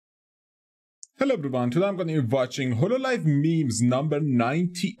Hello everyone, today I'm going to be watching Hololive memes number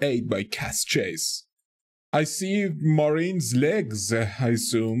 98 by Catschais. I see Maureen's legs, I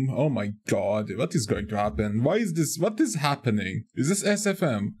assume. Oh my god, what is going to happen? Why is this? What is happening? Is this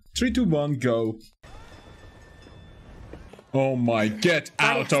SFM? 3, 2, 1, go. Oh my, get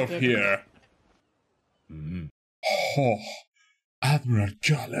out of here. Oh, Admiral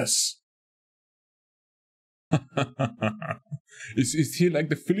jealous. Is he like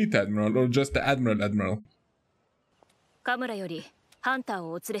the fleet admiral or just the admiral?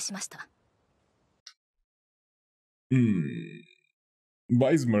 Why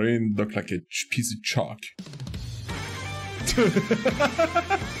is Marine look like a piece of chalk?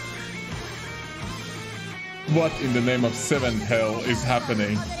 What in the name of seventh hell is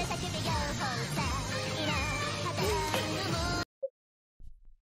happening?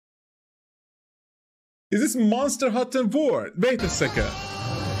 Is this Monster Hut and Ward? Wait a second.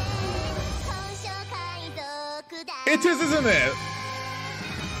 It is, isn't it?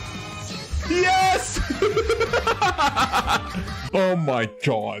 Yes! Oh my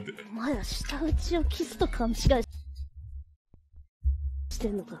god.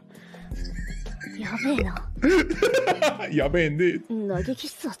 Yabe indeed.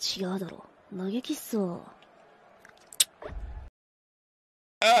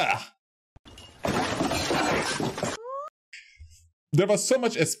 Ah! There was so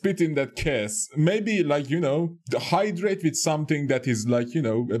much spit in that case. Maybe, like, you know, hydrate with something that is, like, you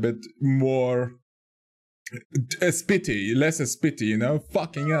know, a bit more spitty, less spitty, you know?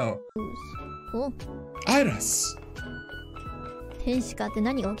 Fucking hell. Iris! Is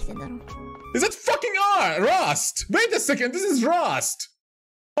that fucking Rust? Wait a second, this is Rust!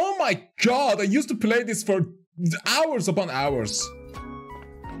 Oh my god, I used to play this for hours upon hours.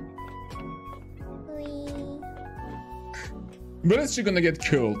 Where is she gonna get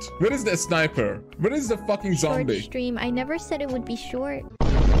killed? Where is the sniper? Where is the fucking zombie? Short stream. I never said it would be short. Oh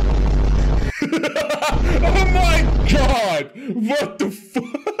my god! What the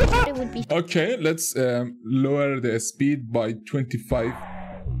fuck? It would be okay, let's lower the speed by 25.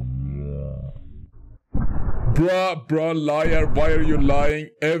 Bruh, liar, why are you lying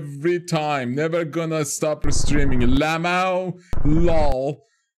every time? Never gonna stop streaming. Lamau, lol.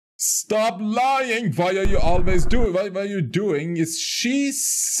 Stop lying! Why are you always doing? What are you doing? Is she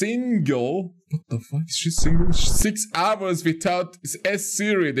single? What the fuck? Is she single? 6 hours without SC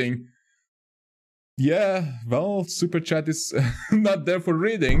reading. Yeah, well, super chat is not there for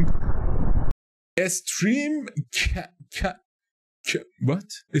reading. A stream what?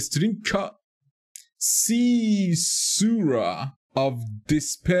 A stream Censor of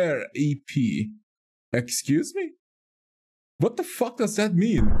Despair EP. Excuse me? What the fuck does that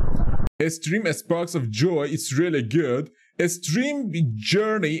mean? A stream Sparks of Joy is really good. A stream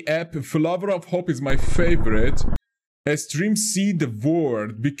Journey app Flower of Hope is my favorite. A stream See the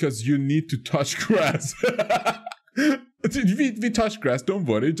Word because you need to touch grass. we touch grass, don't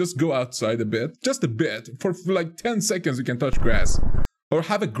worry. Just go outside a bit. Just a bit. For like 10 seconds you can touch grass. Or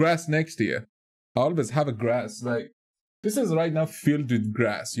have a grass next to you. Always have a grass. Like, this is right now filled with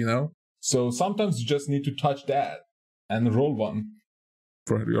grass, you know? So sometimes you just need to touch that. And roll one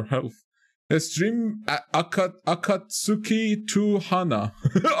for your health. A stream Akatsuki to Hana.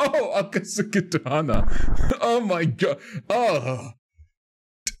 Oh, Akatsuki to Hana. Oh my god. Oh.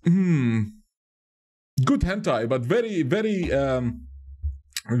 Good hentai, but very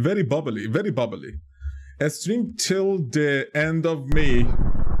bubbly. Very bubbly. A stream till the end of May.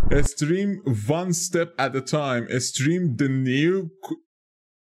 A stream one step at a time. A stream the new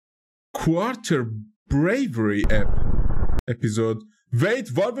Quarter Bravery episode.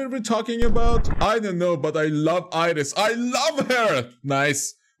 Wait, what were we talking about? I don't know, but I love Iris. I love her!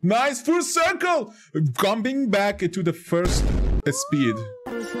 Nice. Nice, full circle! Coming back to the first speed.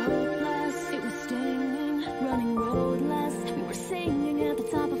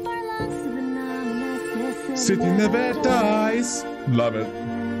 City never dies. Love it.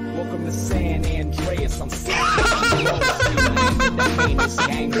 Welcome to San Andreas. I'm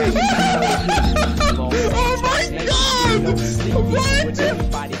Oh my god! What?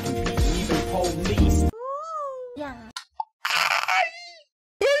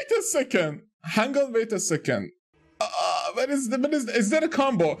 Wait a second. Hang on, wait a second. Is there a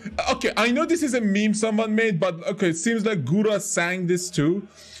combo? Okay, I know this is a meme someone made, but okay, it seems like Gura sang this too.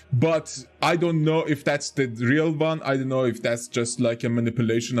 But I don't know if that's the real one. I don't know if that's just like a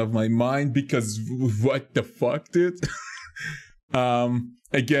manipulation of my mind, because what the fuck, dude?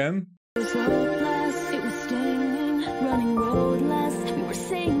 Again.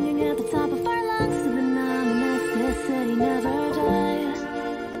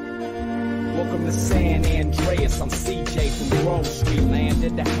 Welcome to San Andreas. I'm CJ from Grove Street.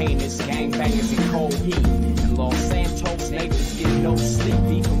 Landed the heinous gangbangers in cold heat. And Los Santos neighbors get no sleep.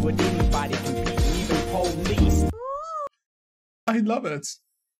 Even with anybody competing, even police. I love it.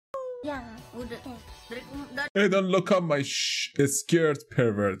 Hey, don't look up my scared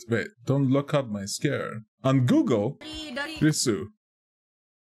pervert. Wait, don't look up my scare. On Google, Risu.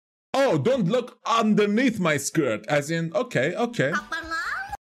 Oh, don't look underneath my skirt. As in, okay.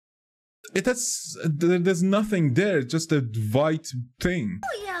 There's nothing there, just a white thing.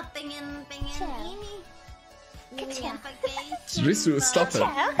 Risu, stop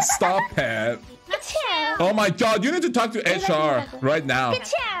it. Stop it. Oh my god, you need to talk to HR right now.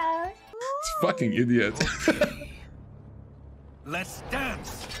 Fucking idiot. Let's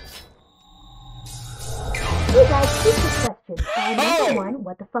dance. Hey guys, here's the question. Number one,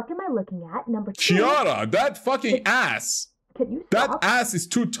 what the fuck am I looking at? Number two, Kiara, that fucking ass. can you That stop? ass is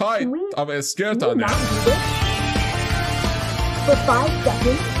too tight of a skirt Can on you you. not do this? For 5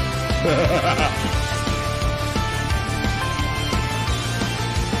 seconds?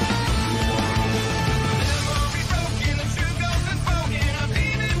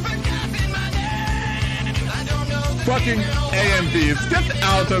 Fucking AMBs. Get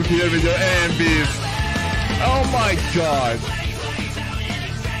out of here with your AMBs. Oh my god.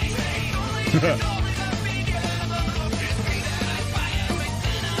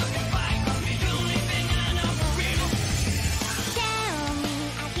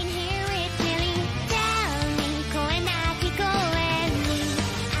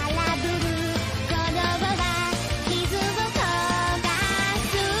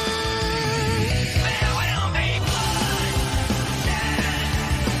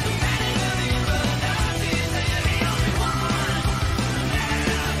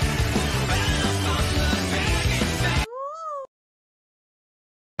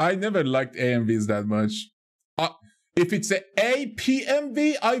 I never liked AMVs that much. If it's a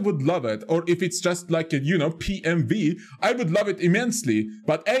PMV, I would love it. Or if it's just like a, you know, PMV, I would love it immensely.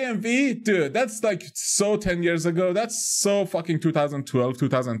 But AMV, dude, that's like so 10 years ago. That's so fucking 2012,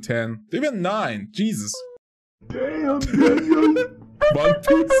 2010, even 9. Jesus. Damn, Daniel. One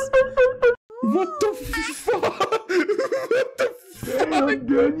Piece. What the fuck? What the fuck? Damn,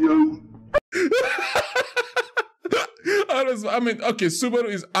 Daniel. I mean, okay, Subaru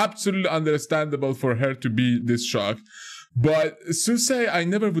is absolutely understandable for her to be this shocked. But Susei, I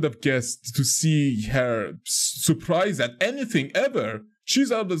never would have guessed to see her surprised at anything ever.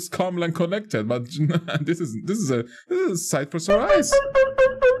 She's always calm and connected, but this is a sight for sore eyes.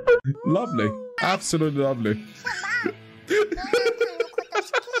 Lovely, absolutely lovely.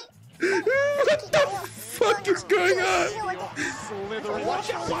 What the fuck is going on?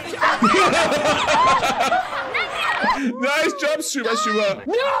 Nice job, Shuba.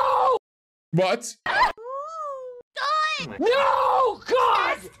 No! What? Stop! No!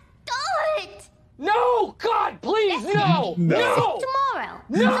 God! Stop it! No! God, please, no! No. Tomorrow!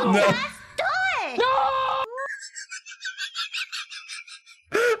 No! No. Stop! No!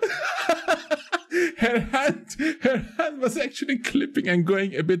 Her hand was actually clipping and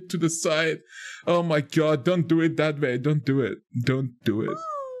going a bit to the side. Oh my god, don't do it that way. Don't do it. Don't do it.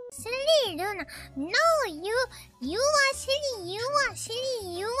 Silly Luna. No, you are silly. You are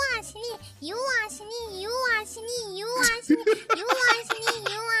silly. You are silly. You are silly. You are silly. You are silly. You are silly.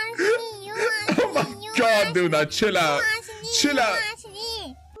 You are silly. You are silly. Oh my god, Luna, chill out. Chill out.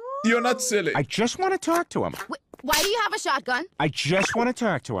 You're not silly. I just want to talk to him. Wait, why do you have a shotgun? I just want to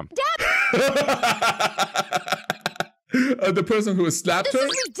talk to him. The person who slapped her?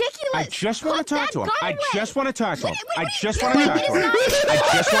 This is ridiculous. I just want to talk to him. I just want to talk to him. Wait, I wait, just wait, want to wait, talk to it him. is not- I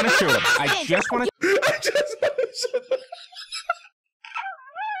just want to shoot him. I just want to. I just want to shoot her.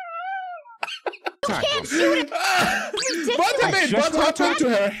 You can't shoot him. What do you mean? What happened to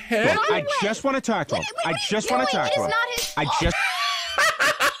her head? I just want to talk to him. I just want to talk to him. I just.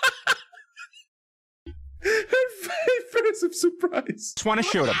 Her face of surprise. want to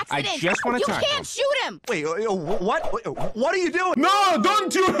shoot him. I just want to talk to You him. can't shoot him. Wait, what are you doing? No,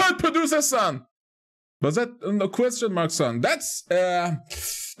 don't you hurt producer son. Was that a question mark son? That's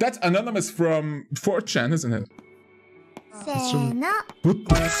anonymous from 4chan, isn't it? What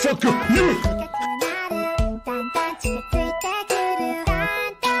the fuck are you?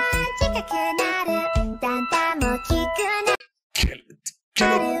 Kill it.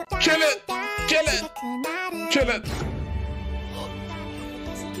 Kill it. Kill it. Kill it. Kill it.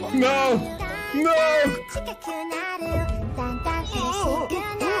 No. No.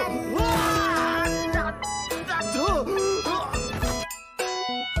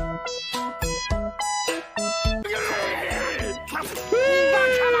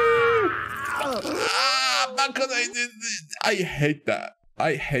 not gonna. I hate that.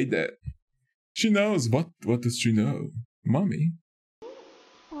 I hate it. She knows. What does she know? Mommy?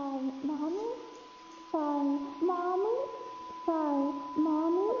 Mommy? Sorry, Mommy? Sorry,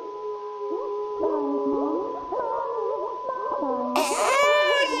 Mommy?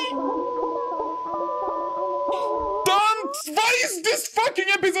 Why is this fucking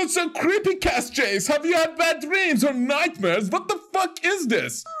episode so creepy, Catschais? Have you had bad dreams or nightmares? What the fuck is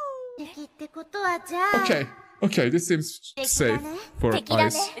this? Okay, this seems safe for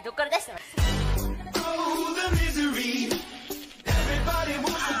ice.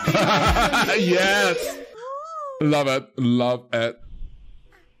 Yes! Love it.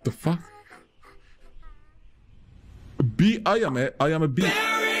 The fuck? I am a bee.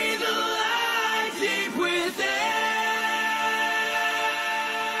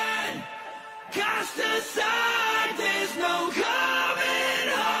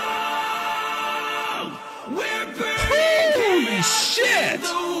 Holy shit!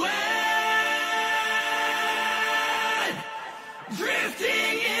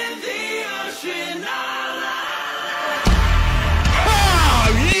 Drifting in the ocean. Oh,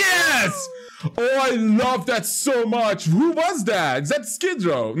 yes! Oh, I love that so much. Who was that? Is that Skid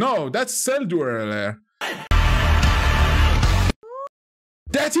Row? No, that's Cell Dweller.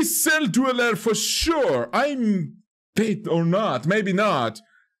 That is Cell Dweller for sure. Wait, or not? Maybe not.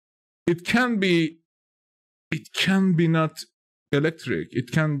 It can be not electric.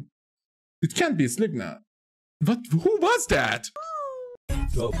 It can be Slipknot. What? Who was that?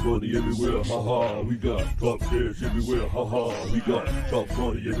 Top money everywhere, haha. We got top cash everywhere, haha. We got top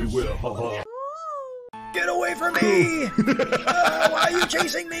money everywhere, haha. Get away from me! Why are you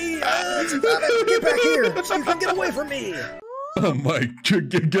chasing me? Get back here so you can get away from me! Oh my god,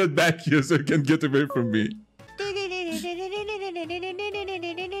 get back here so you can get away from me.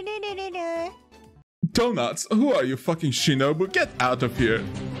 Donuts, who are you, fucking Shinobu? Get out of here.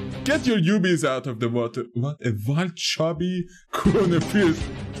 Get your Yubis out of the water. What? A wild chubby Krone appears.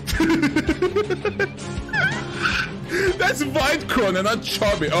 That's white Krone, not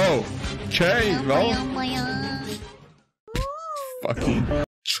chubby. Oh, okay, well. Fucking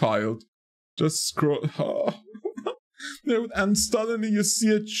child. Just scroll. Oh. And suddenly you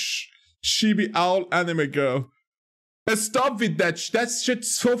see a chibi owl anime girl. Stop with that. That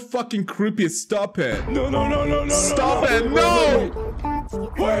shit's so fucking creepy. Stop it. No. Stop it. No.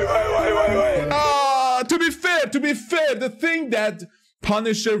 Wait. Ah, to be fair, the thing that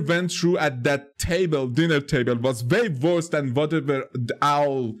Punisher went through at that table, dinner table, was way worse than whatever the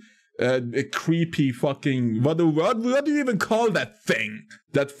owl, a creepy fucking, what do you even call that thing?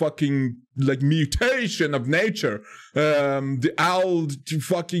 That fucking, like, mutation of nature. The owl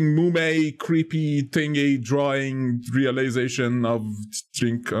fucking mume creepy thingy drawing realization of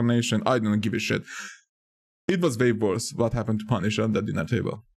reincarnation. I don't give a shit. It was way worse what happened to Punisher on that dinner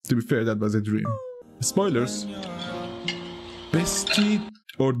table. To be fair, that was a dream. Spoilers. Bestie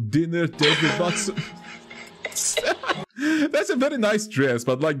or dinner date with Watson. That's a very nice dress,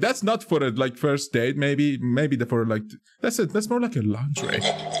 but like that's not for a like first date. Maybe for like that's more like a lingerie.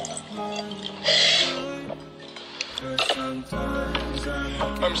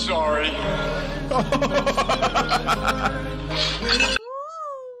 I'm sorry.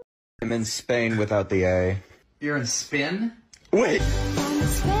 I'm in Spain without the A. You're in spin? Wait.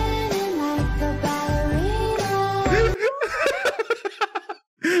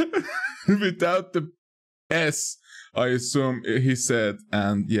 Without the S, I assume he said,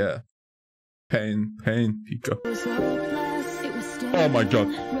 and yeah. Pain, Pico. Oh my god,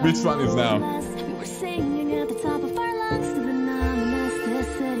 which one is now?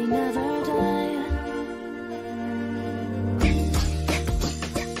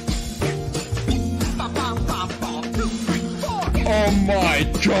 Oh my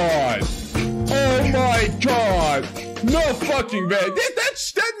god! Oh my god! No fucking way!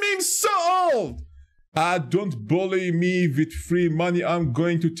 That meme's so old! Don't bully me with free money. I'm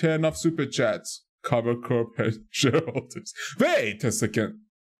going to turn off super chats. Cover Corp shareholders. Wait a second.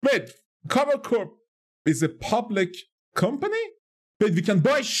 Wait, Cover Corp is a public company? Wait, we can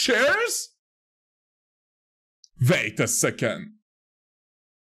buy shares? Wait a second.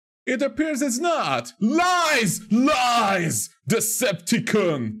 It appears it's not. Lies!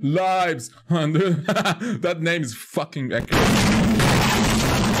 Decepticon! Lies! That name is fucking accurate.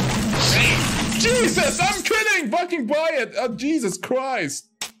 Jesus, I'm kidding! Fucking buy it! Oh, Jesus Christ!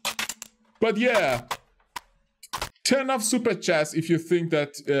 But yeah. Turn off super chats if you think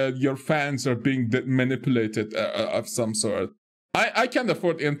that your fans are being manipulated of some sort. I can't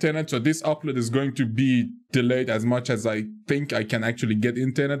afford internet, so this upload is going to be delayed as much as I think I can actually get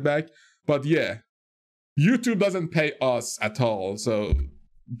internet back. But yeah, YouTube doesn't pay us at all, so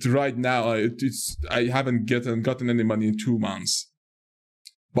right now I haven't gotten any money in 2 months.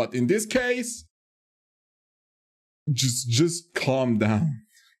 But in this case, just calm down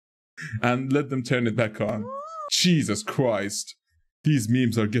and let them turn it back on. Jesus Christ, these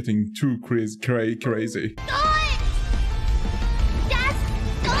memes are getting too crazy.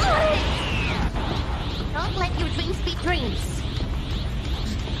 Don't let your dreams be dreams.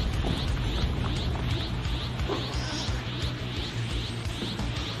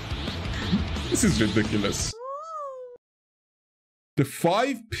 This is ridiculous. The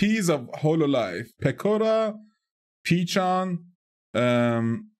 5 P's of Hololive. Pekora, Pichan, I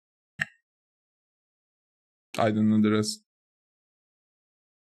don't know the rest.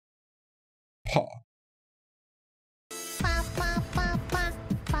 Pa.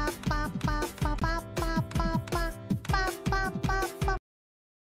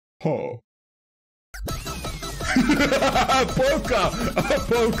 Ho. Polka!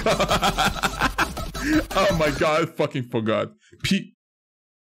 Polka! Oh my god, I fucking forgot. P.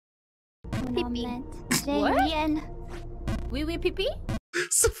 What? Wee wee pee pee?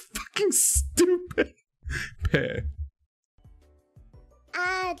 So fucking stupid. Pe.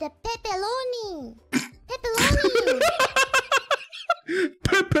 Ah, the pepperoni. Pepperoni.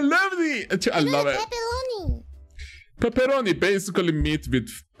 Pepperoni. I love it. Pepperoni. Pepperoni, basically meat with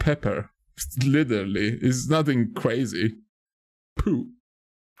pepper. Literally, it's nothing crazy. Poo.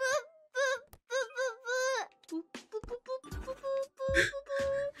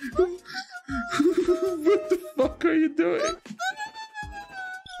 What the fuck are you doing?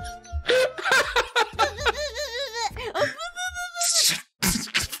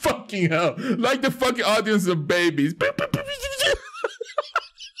 Fucking hell. Like the fucking audience of babies.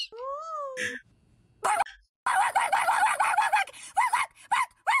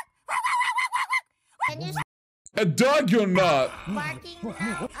 A dog you're not. Barking now.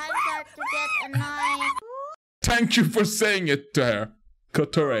 I've got to get a knife. Thank you for saying it to her.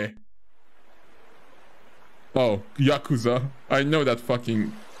 Kotore. Oh, Yakuza. I know that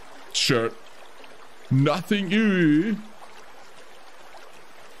fucking shirt. Nothing you.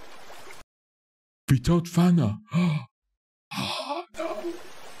 Without Fana. Oh, no.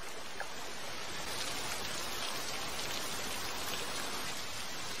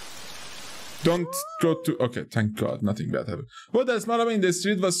 Don't go to... Okay, thank God. Nothing bad happened. What that smell in the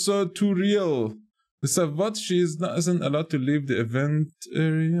street was so too real. So what? She isn't allowed to leave the event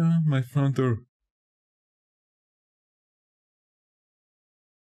area? My front door.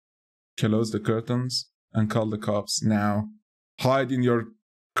 Close the curtains and call the cops now. Hide in your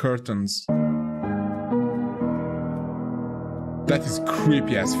curtains. That is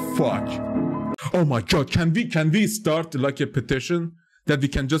creepy as fuck. Oh my god, can we start like a petition that we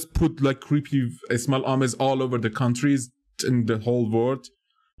can just put like creepy small armies all over the countries in the whole world?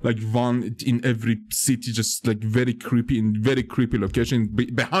 Like one in every city, just like very creepy, in very creepy location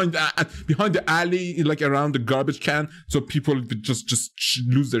behind the alley, like around the garbage can, so people would just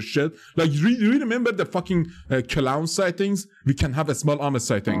lose their shit. Like you remember the fucking clown sightings? We can have a small armor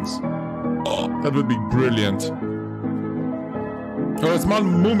sightings. Oh, that would be brilliant. Oh, a small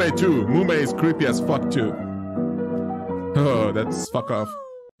mume too. Mume is creepy as fuck too. Oh, that's fuck off.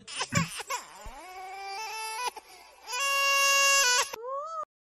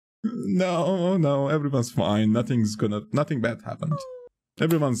 No, everyone's fine. Nothing bad happened.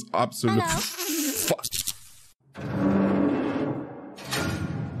 Everyone's absolutely fucked.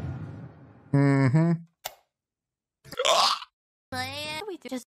 Mm-hmm.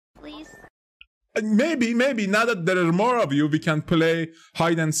 Just please. Maybe now that there are more of you, we can play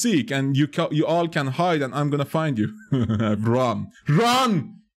hide and seek, and you all can hide, and I'm gonna find you. Run!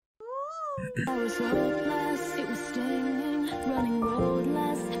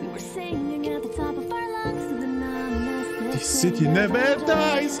 The city never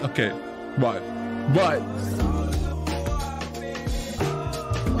dies. Okay, what?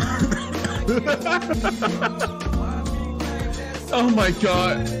 Oh my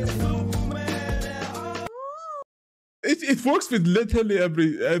god! It works with literally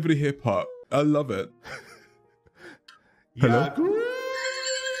every hip hop. I love it. Hello.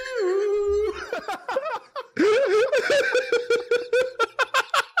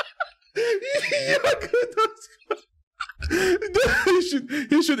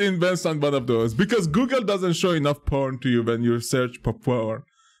 He should invent one of those, because Google doesn't show enough porn to you when you search for porn.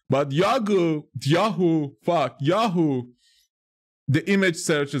 But Yahoo, the image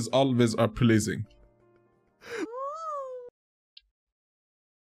searches always are pleasing.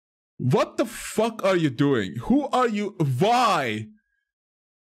 What the fuck are you doing? Who are you? Why?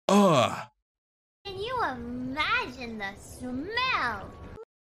 And you imagine the smell?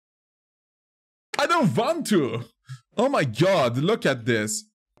 I don't want to. Oh my god, look at this.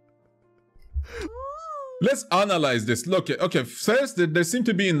 Let's analyze this. Look, okay, first they seem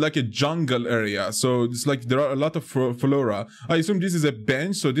to be in like a jungle area. So it's like there are a lot of flora. I assume this is a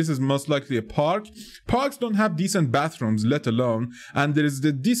bench, so this is most likely a park. Parks don't have decent bathrooms, let alone. And there is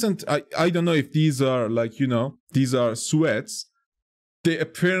the decent, I don't know if these are like, you know, these are sweats. They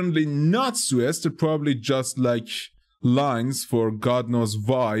apparently not sweats, they're probably just like lines for God knows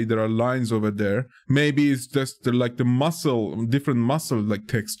why. There are lines over there. Maybe it's just like the muscle, different muscle like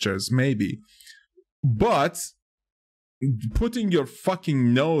textures, maybe. But putting your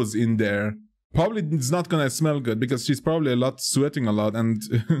fucking nose in there probably it's not gonna smell good because she's probably sweating a lot, and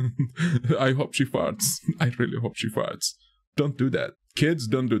I hope she farts. I really hope she farts. Don't do that. Kids,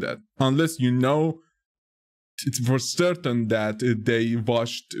 don't do that. Unless you know it's for certain that they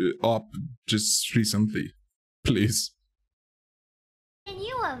washed up just recently. Please. Can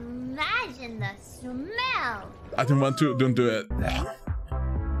you imagine the smell? I don't want to. Don't do it.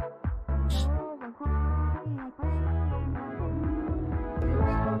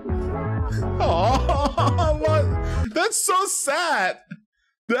 Oh, what? That's so sad.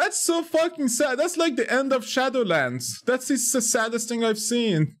 That's so fucking sad. That's like the end of Shadowlands. That's the saddest thing I've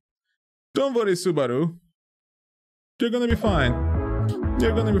seen. Don't worry, Subaru. You're gonna be fine.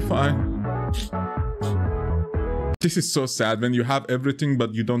 You're gonna be fine. This is so sad when you have everything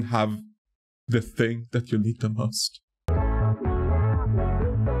but you don't have the thing that you need the most.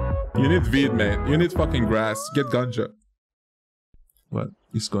 You need weed, mate. You need fucking grass. Get ganja. What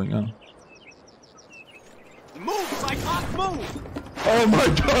is going on? Move, I can't move! Oh my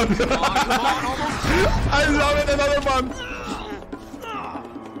god! I love it, another one!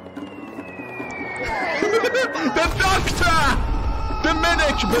 The doctor! The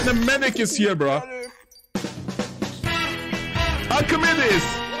medic! But the medic is here, bro. Archimedes!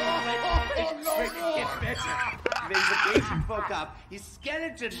 When the patient woke up, his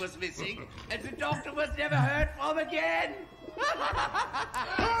skeleton was missing, and the doctor was never heard from again!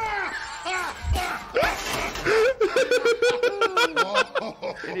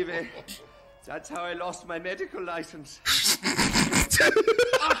 Anyway, that's how I lost my medical license.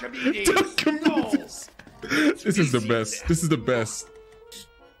 Archimedes! This is the best. This is the best.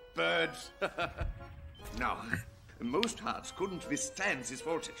 Birds. No, most hearts couldn't withstand this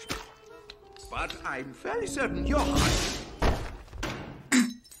voltage. But I'm fairly certain your heart...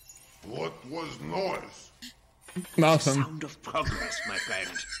 What was noise? Nothing. Sound of progress, my friend.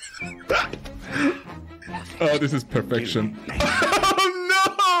 Oh, this is perfection. Oh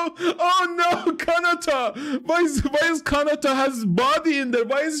no! Oh no, Kanata! Why is Kanata has body in there?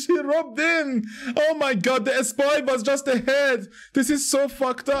 Why is she rubbed in? Oh my god, the spy was just a head. This is so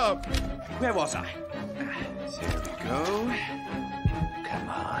fucked up. Where was I? There we go. Come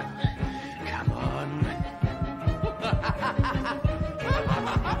on. Come on.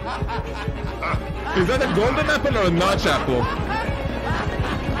 Is that a golden apple or a notch apple?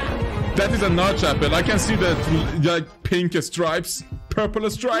 That is a notch apple. I can see the like pink stripes, purple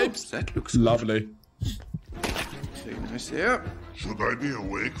stripes. Oh, that looks lovely. Very nice there. Should I be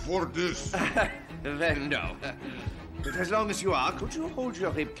awake for this? Then no. But as long as you are, could you hold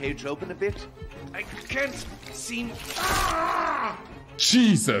your ribcage open a bit? I can't seem... Ah!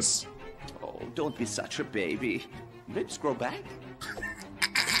 Jesus! Oh, don't be such a baby. Ribs grow back?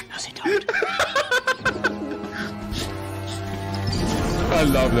 No, they don't. I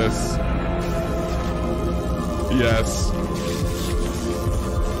love this. Yes.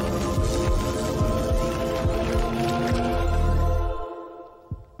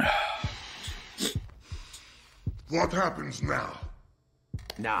 What happens now?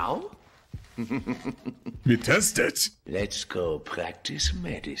 Now? We test it. Let's go practice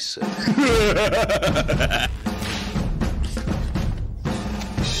medicine.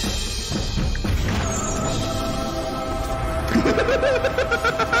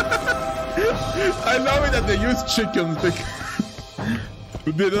 I love it that they use chickens because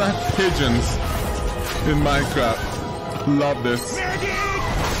they don't have pigeons in Minecraft. Love this.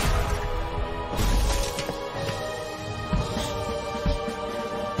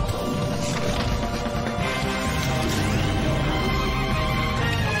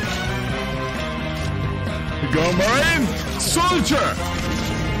 Go Marine! Soldier!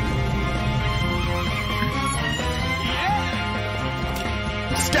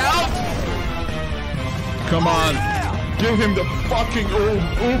 Scout! Come on! Give him the fucking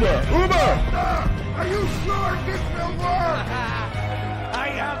Uber! Uber! Are you sure this will work? I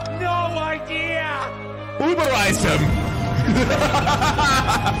have no idea! Uberize him!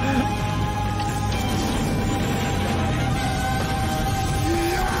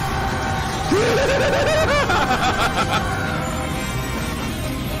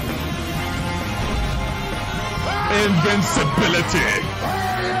 Invincibility.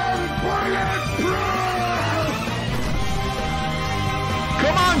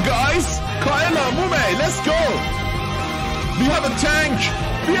 Come on, guys. Kaela, Mume, let's go. We have a tank.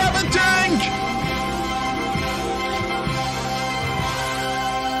 We have a tank.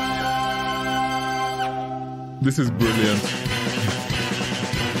 This is brilliant.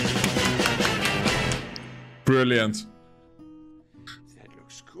 Brilliant. That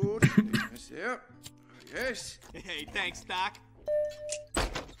looks good. Yes, there. Yes. Hey, thanks, Doc.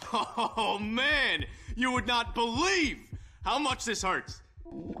 Oh, man. You would not believe how much this hurts.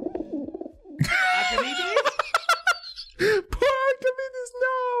 Archimedes? Poor Archimedes,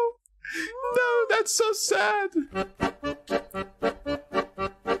 no! No, that's so sad.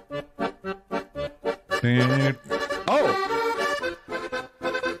 Oh!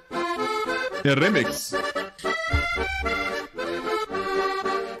 A remix.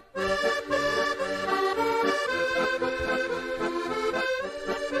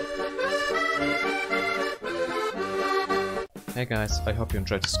 Hey guys, I hope you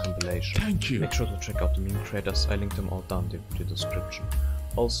enjoyed this compilation. Thank you. Make sure to check out the meme creators, I linked them all down in the description.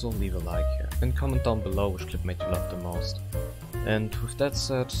 Also leave a like here and comment down below which clip made you laugh the most. And with that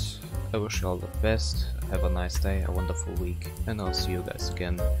said, I wish you all the best, have a nice day, a wonderful week, and I'll see you guys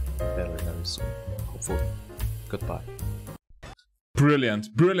again very soon, hopefully. Goodbye.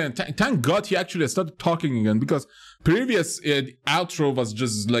 Brilliant, brilliant. Thank God he actually started talking again, because previous outro was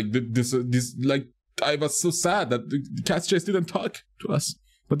just like this like, I was so sad that the Catschais didn't talk to us.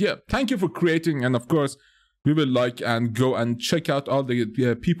 But yeah, thank you for creating, and of course, we will like and go and check out all the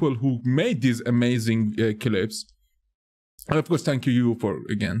people who made these amazing clips. And of course, thank you for,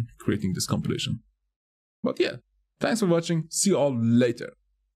 again, creating this compilation. But yeah, thanks for watching. See you all later.